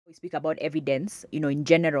We speak about evidence, in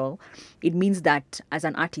general, it means that as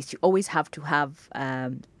an artist, you always have to have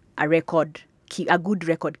a good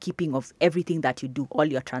record keeping of everything that you do, all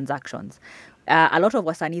your transactions. A lot of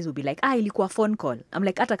wasanis will be like, ilikuwa phone call. I'm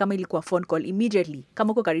like, hata kama ilikuwa phone call, immediately,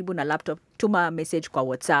 kama uko karibu na laptop, tuma message kwa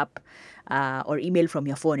WhatsApp or email from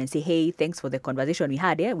your phone and say, hey, thanks for the conversation we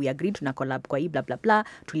had. We agreed to na collab kwa hii, blah, blah, blah.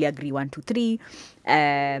 Tuli agree 1, 2,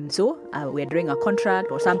 3. So we're doing a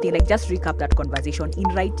contract or something. Like, just recap that conversation in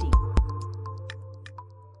writing.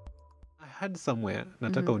 I heard somewhere,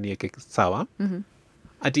 nataka unieke sawa.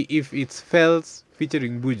 Ati if it's Fells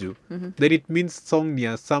featuring Buju, then it means song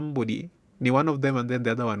near somebody, ni one of them, and then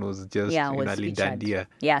the other one was just Lindandia.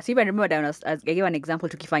 Yeah, so even remember that I gave an example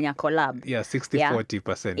tukifanya collab. Yeah,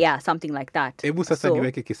 60-40%. Yeah, something like that. Ebu sasa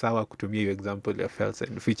niweke kisawa kutumia hiyo example ya Fells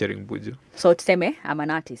and featuring Buju. So tuseme, I'm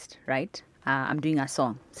an artist, right? I'm doing a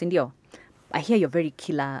song. Sindio, I hear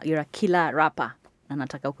you're a killer rapper. Na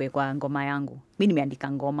nataka ukwe kwa ngoma yangu. Mi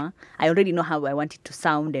nimeandika ngoma. I already know how I want it to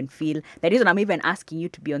sound and feel. The reason I'm even asking you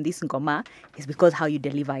to be on this ngoma is because how you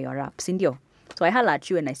deliver your rap. Sindio? So I holler at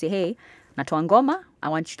you and I say, hey, natoa ngoma. I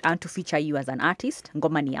want to feature you as an artist.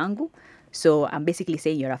 Ngoma ni yangu. So I'm basically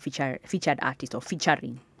saying you're a featured artist or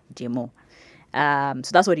featuring JMO.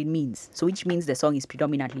 So that's what it means. So which means the song is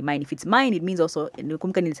predominantly mine. If it's mine, it means also,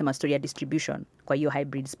 kumbuka nilisema story ya distribution kwa hiyo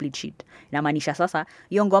hybrid split sheet. Inamaanisha sasa,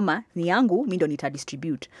 hiyo ngoma ni yangu, mi ndo nita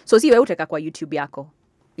distribute. So si wewe uteka kwa YouTube yako.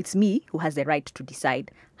 It's me who has the right to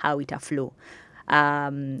decide how it flow.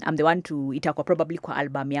 I'm the one to itakwa probably kwa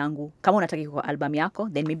album yangu. Kama unataka kwa album yako,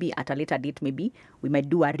 then maybe at a later date, maybe we might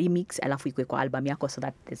do a remix alafu ikwe kwa album yako, so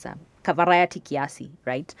that there's a variety kiasi,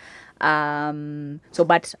 right? So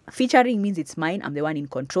but featuring means it's mine. I'm the one in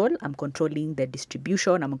control. I'm controlling the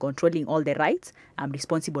distribution. I'm controlling all the rights. I'm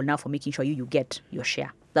responsible now for making sure you get your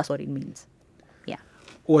share. That's what it means. Yeah.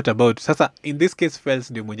 What about sasa in this case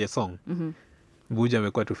Fells ndio mwenye song? Buju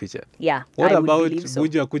amekuwa tu featured. Yeah. What about so.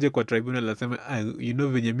 Buju akuje kwa tribunal aseme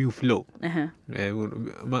venye mi flow.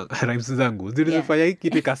 Rhymes zangu zilizofanya hii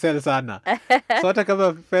kitu ikasell sana. So hata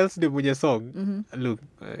kama Fells ndio mwenye song, look,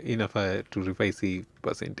 inafaa to revise hii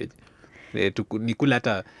percentage. Ni kula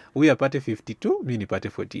hata huyu apate 52, mi nipate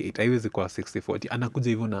 48. Haiwezi kwa 60-40. Anakuja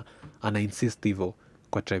hivyo na ana insist hivyo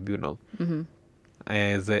kwa tribunal.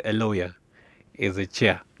 As a lawyer, as a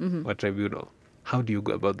chair wa tribunal. How do you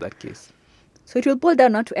go about that case? So it will boil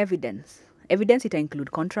down now to evidence. Evidence ita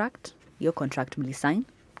include contract. Your contract will sign.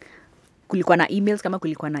 Kulikuwa na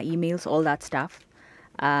emails, all that stuff.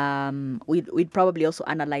 We'd probably also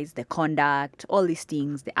analyze the conduct, all these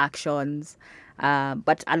things, the actions.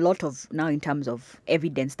 But a lot of now in terms of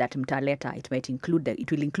evidence that mtaleta, it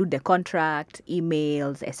will include the contract,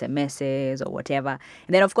 emails, SMSs or whatever.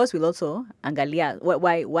 And then of course we'll also angalia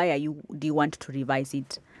why do you want to revise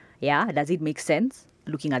it? Yeah, does it make sense?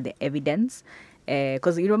 Looking at the evidence,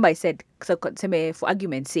 because you remember I said, so for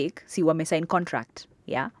argument's sake, see wame sign contract,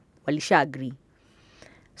 yeah, walisha agree.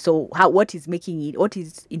 So what is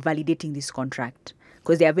invalidating this contract?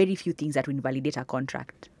 Because there are very few things that will invalidate a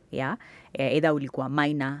contract, yeah. Either ulikuwa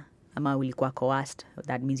minor, ama ulikuwa coerced.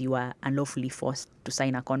 That means you are unlawfully forced to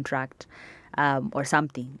sign a contract, or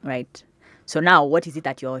something, right? So now, what is it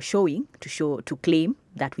that you're showing to claim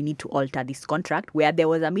that we need to alter this contract where there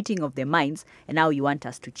was a meeting of the minds and now you want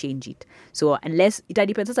us to change it? So unless it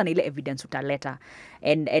depends on ile evidence utaleta,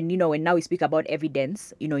 and when now we speak about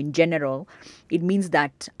evidence, in general, it means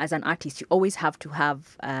that as an artist you always have to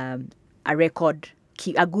have a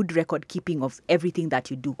good record keeping of everything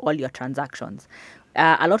that you do, all your transactions.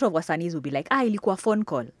 A lot of wasanis will be like, ilikuwa phone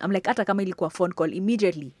call. I'm like, hata kama ilikuwa phone call,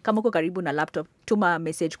 immediately, kama uko karibu na laptop, tuma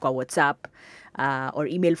message kwa WhatsApp or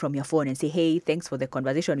email from your phone and say, hey, thanks for the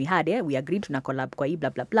conversation we had. We agreed to na collab kwa hii, blah,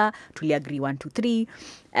 blah, blah. Tuli agree 1, 2,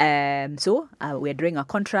 3. So we're doing a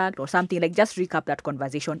contract or something. Like, just recap that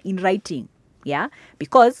conversation in writing. Yeah?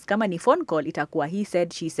 Because kama ni phone call, itakuwa he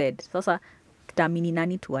said, she said. Sasa, tutamini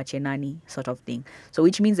nani tuache nani sort of thing. So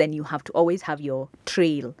which means then you have to always have your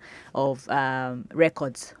trail of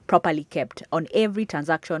records properly kept on every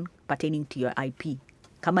transaction pertaining to your IP.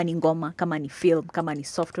 Kama ni ngoma, kama ni film, kama ni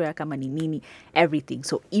software, kama ni nini, everything.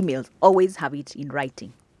 So emails, always have it in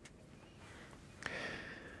writing.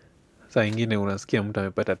 Saa ingine unasikia mtu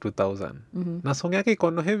amepata 2,000. Na song yake iko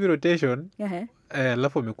on heavy rotation.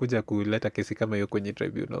 Alafu amekuja kuleta kesi kama hiyo kwenye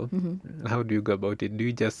tribunal. How do you go about it? Do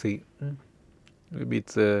you just say maybe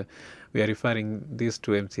it's we are referring this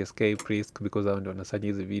to MCSK Prisk because hao ndio wanasanya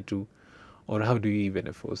hizi vitu, or how do you even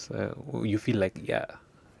enforce? You feel like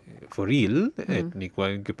for real,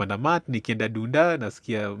 nikipanda mat nikienda dunda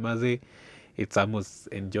nasikia maze it's Amos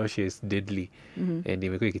and Josh is deadly and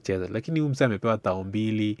imekuwa ikicheza, lakini huyu msee amepewa thao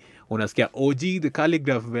mbili, unasikia OG the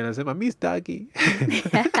calligraph anasema mi staki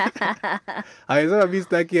amesema mi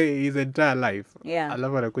staki his entire life, Yeah.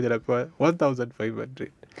 alafu anakuja napewa 1500.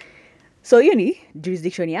 So hiyo ni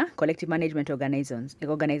jurisdiction ya collective management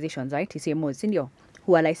organizations, right? TCMOs, si ndio?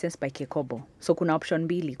 Who are licensed by Kekobo. So kuna option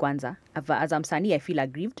mbili kwanza. As a msanii I feel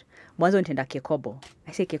aggrieved. Mwanzo nitaenda Kekobo.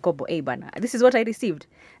 I say Kekobo, hey bana, this is what I received.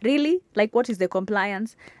 Really? Like what is the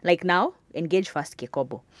compliance? Like now, engage first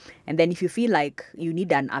Kekobo. And then if you feel like you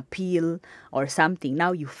need an appeal or something,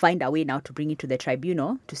 now you find a way now to bring it to the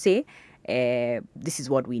tribunal to say, this is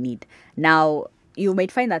what we need. Now, you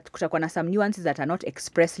might find that kutakuwa na some nuances that are not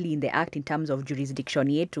expressly in the act in terms of jurisdiction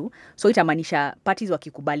yetu, so itamanisha parties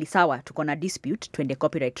wakikubali sawa tuko na dispute twende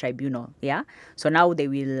copyright tribunal, yeah. So now they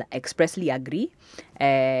will expressly agree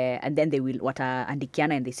and then they will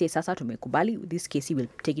wataandikiana and they say sasa tumekubali this case, will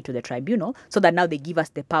take it to the tribunal, so that now they give us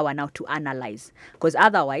the power now to analyze, because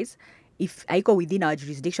otherwise if haiko within our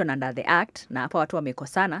jurisdiction under the act na hapa watu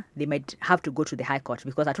wamekosana, they might have to go to the high court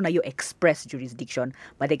because hatuna hiyo express jurisdiction,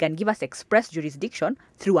 but they can give us express jurisdiction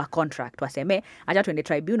through a contract. Waseme acha tuende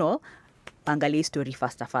tribunal, angalia story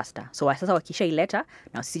faster. So sasa wakisha ileta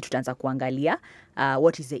na sisi tutaanza kuangalia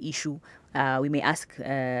what is the issue. We may ask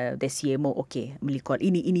the CMO, okay,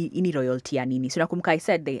 ini royalty ya nini? So nakumbuka I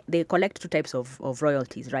said they collect two types of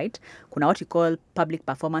royalties, right? Kuna what we call public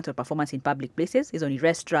performance or performance in public places. Hizo ni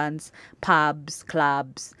restaurants, pubs,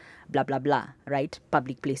 clubs, blah blah blah, right?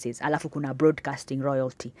 Public places. Alafu kuna broadcasting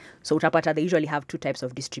royalty. So utapata they usually have two types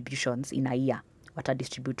of distributions in a year. What are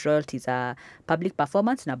distribute royalties are public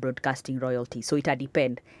performance na broadcasting royalty. So it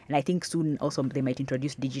depend, and I think soon also they might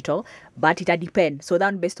introduce digital, but it depend. So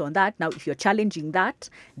then based on that, now if you're challenging that,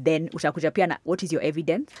 then utakuja pia na what is your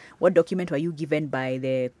evidence, what document were you given by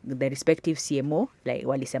the respective CMO, like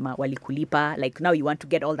walisema walikulipa, like now you want to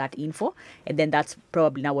get all that info, and then that's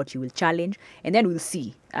probably now what you will challenge, and then we'll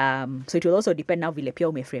see. So it will also depend now vile pia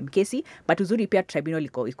umeframe kesi, but uzuri pia tribunal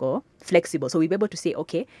iko flexible, so we'll be able to say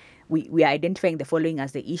okay, we are identifying the following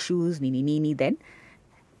as the issues, nini, then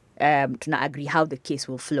tuna agree how the case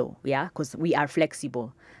will flow, yeah, because we are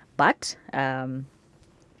flexible. But kama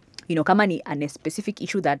ni a specific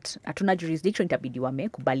issue that hatuna jurisdiction, itabidi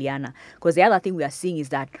wamekubaliana, because the other thing we are seeing is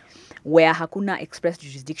that where hakuna express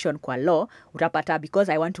jurisdiction kwa law, utapata because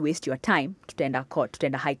I want to waste your time, tutaenda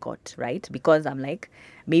high court, right? Because I'm like,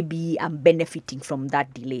 maybe I'm benefiting from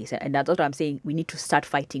that delay, and that's what I'm saying, we need to start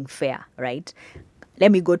fighting fair, right?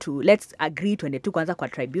 Let's agree tuende tu kwanza kwa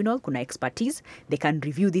tribunal, kuna expertise, they can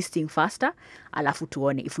review this thing faster, alafu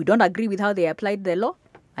tuone. If we don't agree with how they applied the law,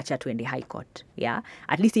 acha tuende high court, yeah.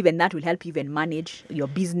 At least even that will help you even manage your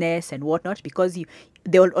business and whatnot, because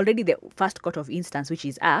already the first court of instance, which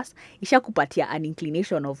is us, ishakupatia an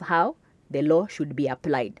inclination of how the law should be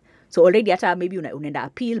applied. So already hata maybe unaenda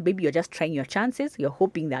appeal, maybe you're just trying your chances, you're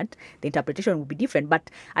hoping that the interpretation will be different, but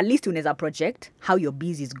at least unaweza project how your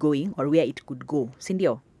biz is going or where it could go,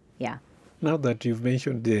 sindio? Yeah. Now that you've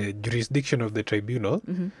mentioned the jurisdiction of the tribunal,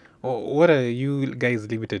 what are you guys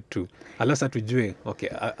limited to? Alasa tujue, okay,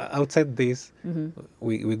 outside this,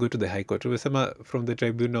 we go to the high court. Umesema from the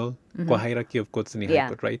tribunal, kwa hierarchy of courts ni high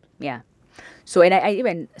court, right? Yeah. So, and I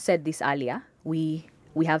even said this earlier, we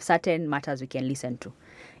have certain matters we can listen to.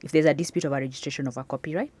 If there's a dispute over registration of a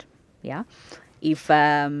copyright, yeah. If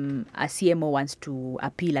a CMO wants to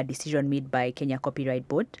appeal a decision made by Kenya Copyright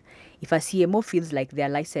Board, if a CMO feels like their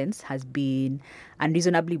license has been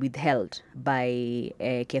unreasonably withheld by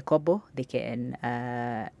Kekobo, they can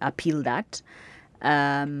appeal that.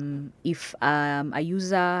 If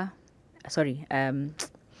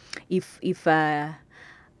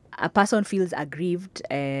a person feels aggrieved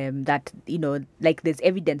that, like there's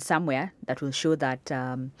evidence somewhere that will show that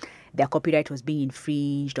their copyright was being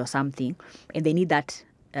infringed or something, and they need that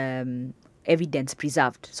evidence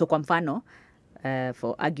preserved. So kwa mfano,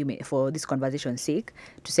 for this conversation's sake,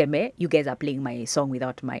 tuseme you guys are playing my song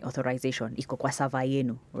without my authorization, iko kwa server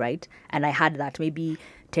yenu, right? And I had that, maybe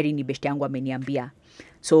Terry ni beshte yangu ameniambia.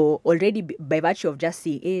 So already by virtue of just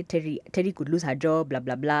saying, Terry could lose her job, blah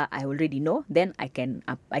blah blah, I already know. Then I can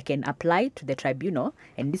apply to the tribunal,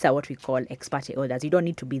 and these are what we call ex parte orders. You don't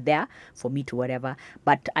need to be there for me to whatever,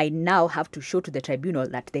 but I now have to show to the tribunal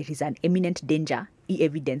that there is an imminent danger.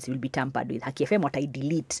 E-evidence will be tampered with. HKFM what I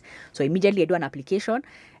delete. So immediately I do an application.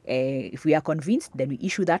 If we are convinced, then we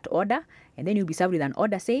issue that order, and then you'll be served with an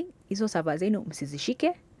order saying, hizo server zenu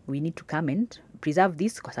msizishike. We need to come and preserve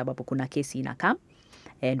this kwa sababu kuna kesi inakam.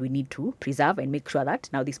 and we need to preserve and make sure that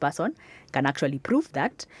now this person can actually prove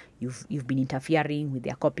that you've been interfering with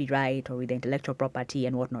their copyright or with the intellectual property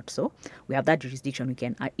and whatnot. So we have that jurisdiction. We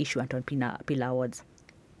can issue appeal awards.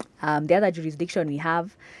 The other jurisdiction we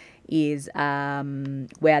have is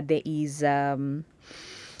where there is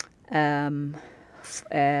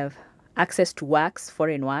access to works,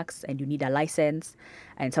 foreign works, and you need a license,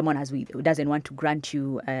 and someone doesn't want to grant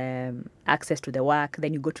you access to the work.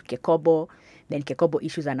 Then you go to Kekobo. Then Kekobo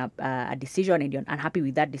issues a decision, and you're unhappy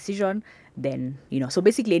with that decision. Then, so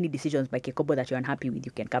basically any decisions by Kekobo that you're unhappy with,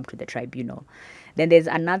 you can come to the tribunal. Then there's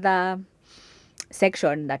another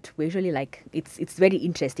section that we usually like. It's very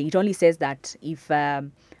interesting. It only says that if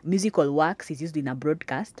musical works is used in a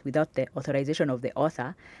broadcast without the authorization of the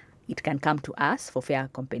author, it can come to us for fair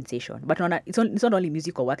compensation. But it's not only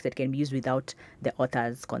musical works that can be used without the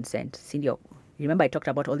author's consent. Cindy, remember I talked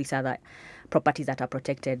about all these other properties that are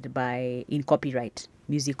protected in copyright: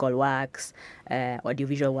 musical works,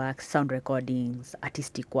 audiovisual works, sound recordings,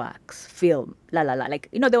 artistic works, film, Like,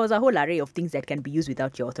 there was a whole array of things that can be used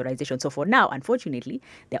without your authorization. So for now, unfortunately,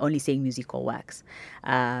 they're only saying musical works,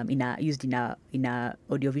 used in a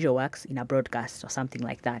audiovisual works in a broadcast or something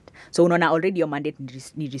like that. So unaona already your mandate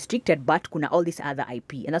is restricted, but kuna all this other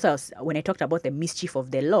IP. And that's why when I talked about the mischief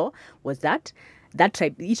of the law, was that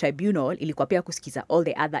hii tribunal ilikuwa pia kusikiza all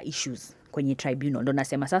the other issues kwenye tribunal. Ndo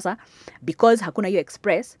nasema sasa, because hakuna hiyo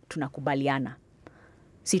express, tunakubaliana.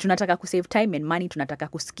 Si tunataka kusave time and money, tunataka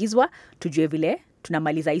kusikizwa, tujue vile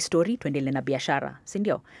tunamaliza hii story, tuendelee na biashara, si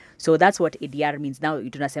ndio? So that's what ADR means. Now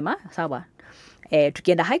tunasema sawa,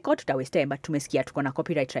 tukienda high court tuta waste time, but tumesikia tuko na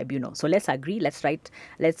copyright tribunal, so let's agree, let's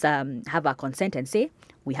have a consent and say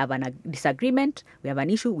we have a disagreement, we have an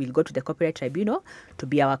issue, we'll go to the copyright tribunal to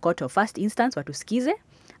be our court of first instance, watusikize,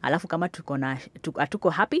 alafu kama hatuko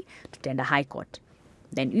happy, tutaenda high court.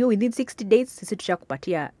 Then you within 60 days sisi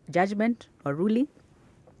tushakupatia judgment or ruling.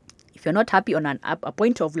 If you're not happy on a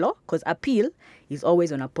point of law, because appeal is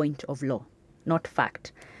always on a point of law, not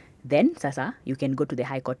fact, then sasa you can go to the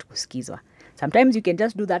high court kusikizwa. Sometimes you can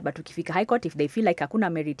just do that, but ukifika high court, if they feel like hakuna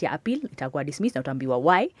merit ya appeal, itakuwa dismissed na utaambiwa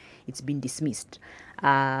why it's been dismissed.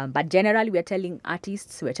 But generally, we're telling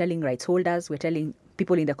artists, we're telling rights holders, we're telling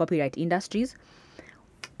people in the copyright industries,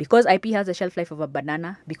 because IP has a shelf life of a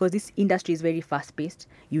banana, because this industry is very fast-paced,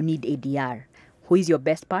 you need ADR. Who is your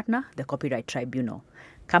best partner? The Copyright Tribunal.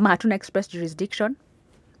 Kama hatuna express jurisdiction,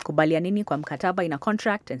 kubalianini kwa mkataba in a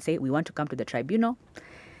contract and say we want to come to the tribunal,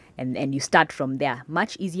 and you start from there.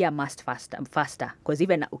 Much easier, faster. Because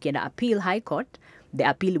even ukienda appeal high court, the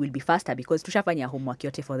appeal will be faster because tushafanya homework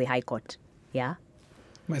yote for the high court. Yeah.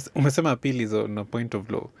 Umesema appeal is on a point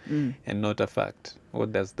of law and not a fact.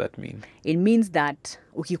 What does that mean? It means that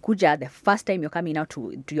ukikuja the first time you're coming out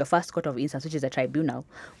to your first court of instance, which is a tribunal,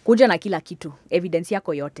 kuja na kila kitu, evidence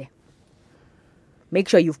yako yote. Make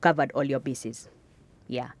sure you've covered all your bases.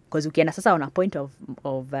 Yeah, because ukienda sasa on a point of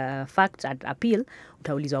fact at appeal,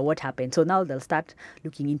 utaulizwa what happened. So now they'll start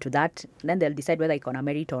looking into that. Then they'll decide whether it's on a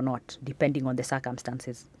merit or not, depending on the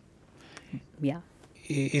circumstances. Yeah.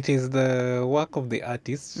 It is the work of the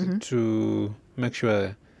artists to make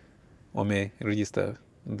sure wame register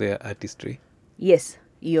their artistry. Yes.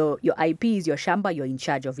 Your IP is your shamba, you're in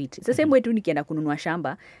charge of it. It's the same way tu nikienda kununua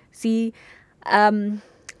shamba. See,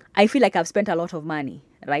 I feel like I've spent a lot of money,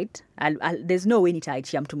 right? There's no way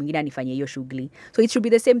nitaachia mtu mwingine anifanye hiyo shughuli. So it should be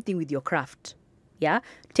the same thing with your craft. Yeah,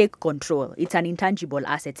 take control. It's an intangible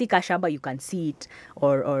asset. See, shamba, you can see it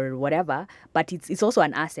or whatever, but it's also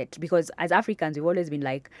an asset, because as Africans we've always been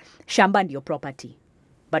like shamba and your property.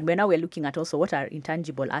 But now we're looking at also what are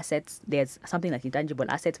intangible assets. There's something like intangible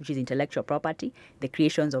assets, which is intellectual property, the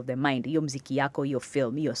creations of the mind, your mziki yako, your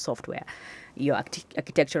film, your software, your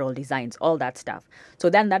architectural designs, all that stuff.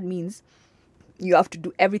 So then that means you have to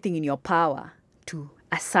do everything in your power to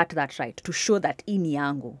assert that right, to show that ini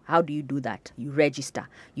yangu. How do you do that? You register,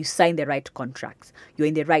 you sign the right contracts, you're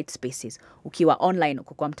in the right spaces. Ukiwa online,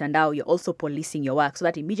 kwa mtandao, you're also policing your work, so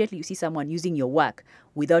that immediately you see someone using your work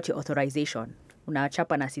without your authorization,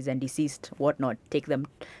 unachapa na cease and desist, whatnot, take them,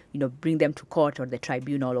 bring them to court or the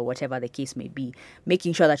tribunal or whatever the case may be,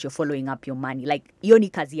 making sure that you're following up your money. Like, hiyo ni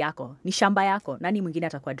kazi yako, ni shamba yako, nani mwingine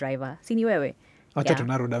atakuwa driver? Si ni wewe? Wacha to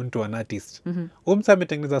narrow down to an artist. Msa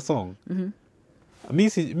ametengeneza song.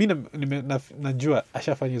 Mi najua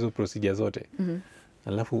ashafanya hizo procedure zote.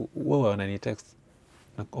 Alafu wewe wanani text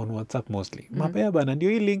on WhatsApp mostly. Mabeya bana, ndio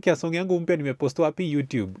hii link ya song yangu mpya nimepost wapi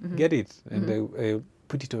YouTube. Get it? And I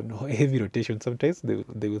put it on heavy rotation. Sometimes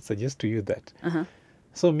they will suggest to you that.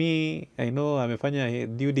 So me, I know amefanya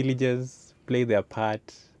due diligence, play their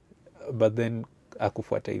part, but then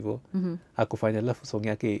akufuata hivyo. Akufanya alafu song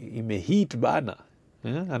yake imehit bana.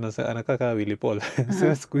 anakaa kama Willy Paul.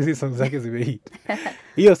 Sasa siku hizi song zake zimehit.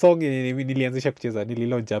 Hiyo song nilianzisha kucheza,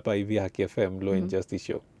 nililaunch hapa hivi Haki FM Law and Justice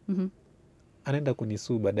Show. Anaenda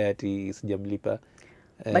kunisuu baadaye ati sijamlipa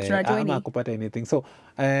ama kupata anything. So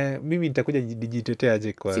mimi nitakuja dijitetea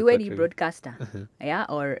aje kwa si wewe ni broadcaster yeah,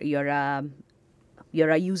 or you're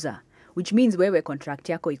a user, which means wewe contract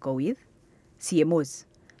yako iko with CMOs.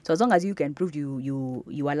 So as long as you can prove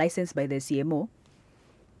you are licensed by the CMO,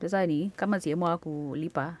 sasa ni kama CMO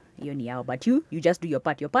hakulipa, hiyo ni yao, but you just do your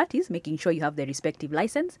part. Your part is making sure you have the respective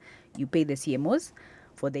license, you pay the CMOs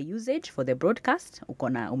for the usage, for the broadcast,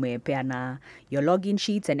 umepea na your login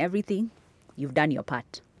sheets and everything, you've done your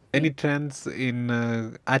part. Any trends in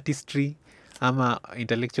artistry ama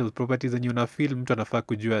intellectual properties and una feel mtu anafaa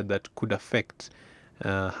kujua that could affect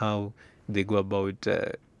how they go about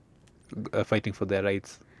fighting for their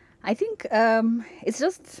rights? I think it's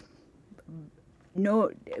just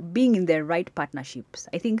being in the right partnerships.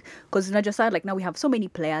 I think because like now we have so many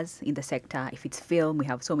players in the sector. If it's film, we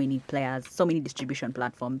have so many players, so many distribution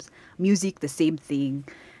platforms. Music, the same thing.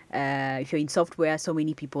 If you're in software, so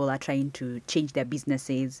many people are trying to change their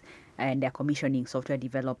businesses and they're commissioning software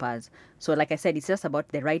developers. So like I said, it's just about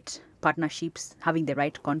the right partnerships, having the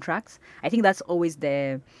right contracts. I think that's always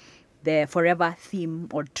the forever theme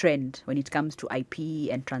or trend when it comes to IP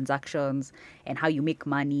and transactions and how you make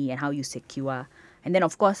money and how you secure. And then,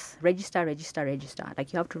 of course, register.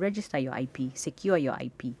 Like, you have to register your IP, secure your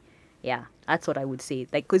IP. Yeah, that's what I would say.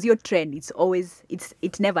 Like, because your trend,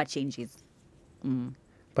 it never changes.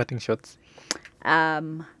 Parting shots?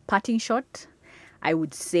 Parting shot, I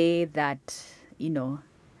would say that,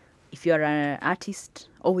 if you're an artist,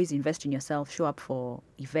 always invest in yourself, show up for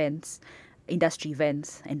events, industry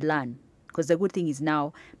events, and learn. Because the good thing is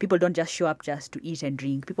now people don't just show up just to eat and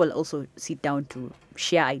drink. People also sit down to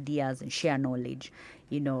share ideas and share knowledge.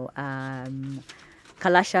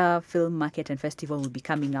 Kalasha Film Market and Festival will be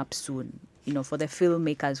coming up soon. For the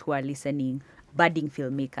filmmakers who are listening, budding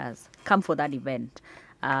filmmakers, come for that event.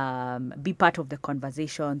 Be part of the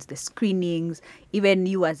conversations, the screenings. Even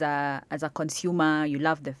you as a consumer, you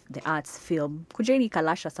love the arts, film. Kujeni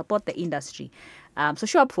Kalasha, support the industry. So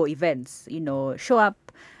show up for events, show up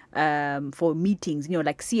for meetings,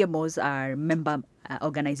 like CMOs are member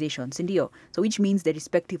organizations, so which means the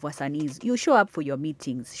respective wasanis, you show up for your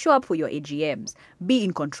meetings, show up for your AGMs, be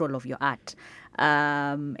in control of your art,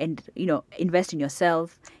 and invest in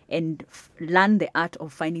yourself and learn the art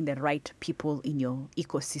of finding the right people in your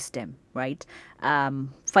ecosystem, right?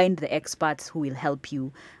 Find the experts who will help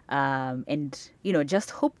you, and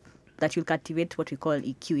just hope that you'll cultivate what we call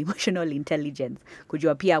EQ, emotional intelligence. Could you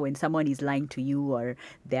appear when someone is lying to you or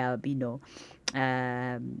they're,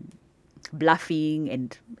 bluffing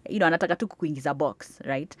and, anataka tu kukuingiza box,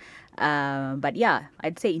 right? But yeah,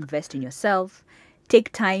 I'd say invest in yourself.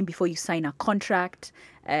 Take time before you sign a contract.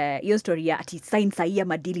 Your story ya ati sign saia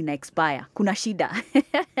madili na expire. Kuna shida.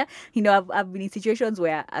 I've been in situations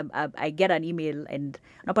where I get an email and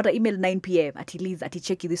napata email 9 p.m. ati Liz, ati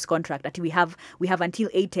check this contract. Ati we have until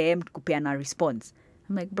 8 a.m. kupeana response.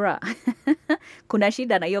 I'm like, bruh, kuna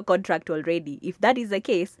shida na your contract already. If that is the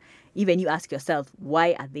case, even you ask yourself,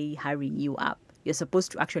 why are they hurrying you up? You're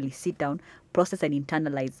supposed to actually sit down, process and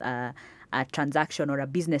internalize a transaction or a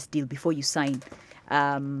business deal before you sign.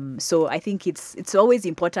 So I think it's always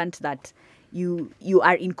important that you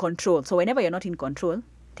are in control. So whenever you're not in control,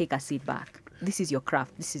 take a seat back. This is your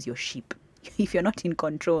craft. This is your ship. If you're not in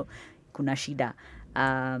control, kuna shida.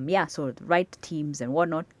 So right teams and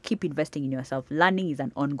whatnot, keep investing in yourself. Learning is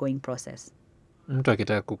an ongoing process. Mtu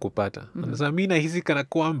akitaka kukupata anasema mi nahisi kana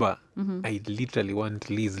kwamba I literally want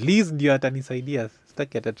Liz ndio atanisaidia,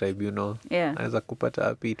 sitaki hata Tribunal. Anaweza kupata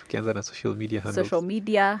wapi tukianza na social media handles? Social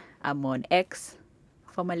media, I'm on X,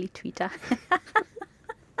 formerly Twitter.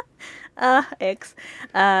 X.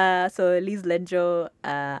 So Liz Lenjo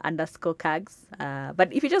 _CAGS.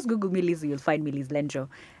 But if you just Google me Liz, you'll find me Liz Lenjo.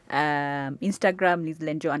 Instagram, Liz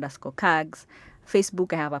Lenjo _CAGS.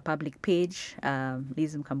 Facebook, I have a public page,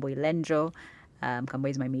 Liz Mkamboi Lenjo. Mkamboi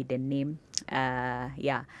is my maiden name.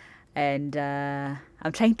 And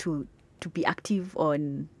I'm trying to be active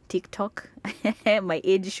on TikTok. My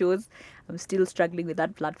age shows. I'm still struggling with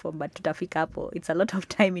that platform, but tutafika hapo. It's a lot of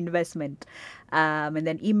time investment. And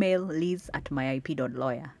then email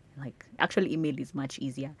liz@myip.lawyer. Like, actually email is much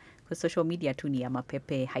easier because social media tu ni ya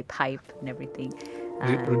mapepe, hype and everything.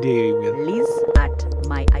 Rudia email. Liz@myip.lawyer.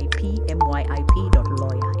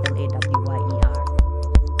 LAWYER.